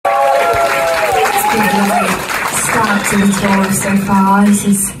been a lovely start to the tour so far. This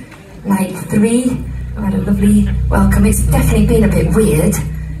is night 3. I've had a lovely welcome. It's definitely been a bit weird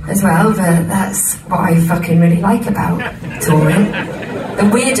as well, but that's what I fucking really like about touring. The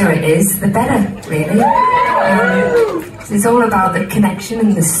weirder it is, the better, really. It's all about the connection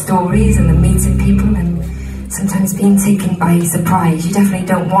and the stories and the meeting people and sometimes being taken by surprise. You definitely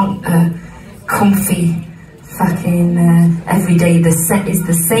don't want a comfy fucking everyday the set is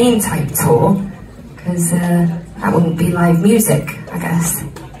the same type tour, because that wouldn't be live music, I guess.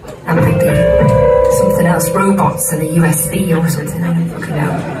 That might be something else, robots and a USB or something, I don't fucking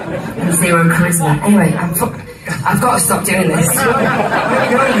know. And zero charisma. Anyway, I've got to stop doing this. So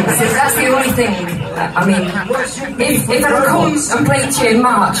that's the only thing. I mean, if I'd come and played to you in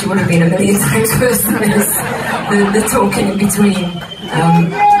March, it would have been a million times worse than this. The talking in between.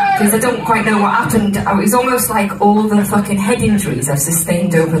 Because I don't quite know what happened. It was almost like all the fucking head injuries I've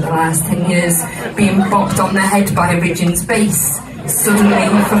sustained over the last 10 years being bopped on the head by a Ridgeon's bass. Suddenly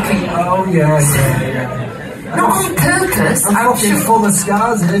fucking... Oh yeah. Not on purpose. I'm fucking full of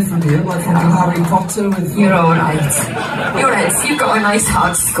scars here from you, like fucking Harry Potter with... You're alright. You're right. You've got a nice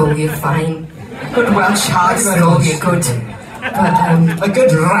hard skull, you're fine. Good Welsh hard skull, you're good. But, a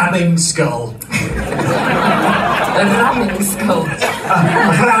good ramming skull. A ramming skull. A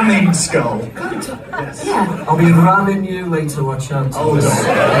ramming skull. Good. Yes. Yeah. I'll be ramming you later, watch out. Oh,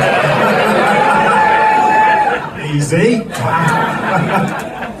 easy.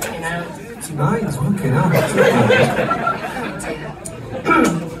 Tonight, fucking hell.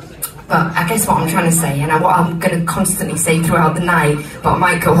 But I guess what I'm trying to say, and what I'm going to constantly say throughout the night, but I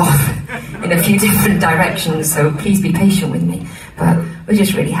might go off in a few different directions, so please be patient with me. But we're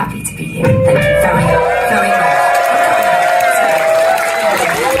just really happy to be here. Thank you very, very much.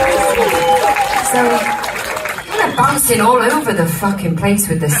 So, kind of bouncing all over the fucking place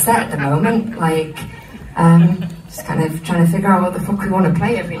with the set at the moment, like, just kind of trying to figure out what the fuck we want to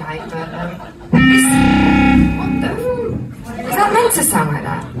play every night, but, what the? Is that meant to sound like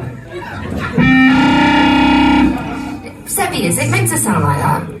that? Sebby, is it meant to sound like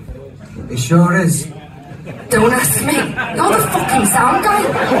that? It sure is. Don't ask me. You're the fucking sound guy.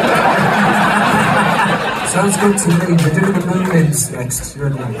 Sounds good to me. We're doing the moon-ins next.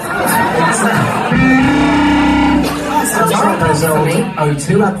 Sounds like Those for old me. O2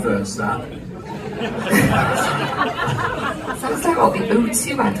 adverts, that. Sounds like what the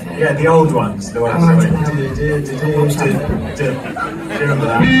O2 advert. Yeah, the old ones. The ones Oh, I that don't went... know. Do you remember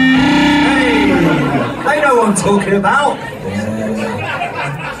that? Hey! I know what I'm talking about!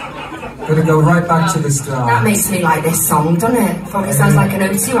 Gonna go right back to the start. That makes me like this song, doesn't it? Fucking sounds like an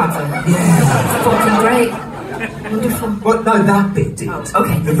O2 advert. Yeah. Fucking great. Wonderful. Well, no, that bit did.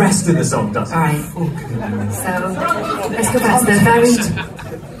 Okay. The rest of the song doesn't. Alright. So, let's go back to the very...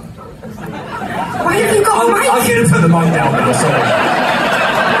 Why have you got a mic? I'm going to put the mic down now, sorry.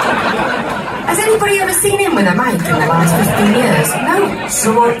 Has anybody ever seen him with a mic in the last 15 years? No.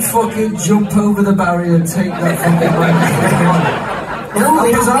 Someone fucking jump over the barrier and take that fucking mic. No,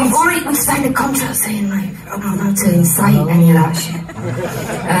 we've already signed a contract saying like, I don't know how to incite any of that shit.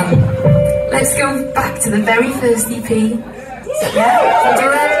 Let's go back to the very first EP. Yeah,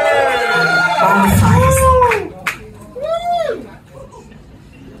 do it. Oh, fine.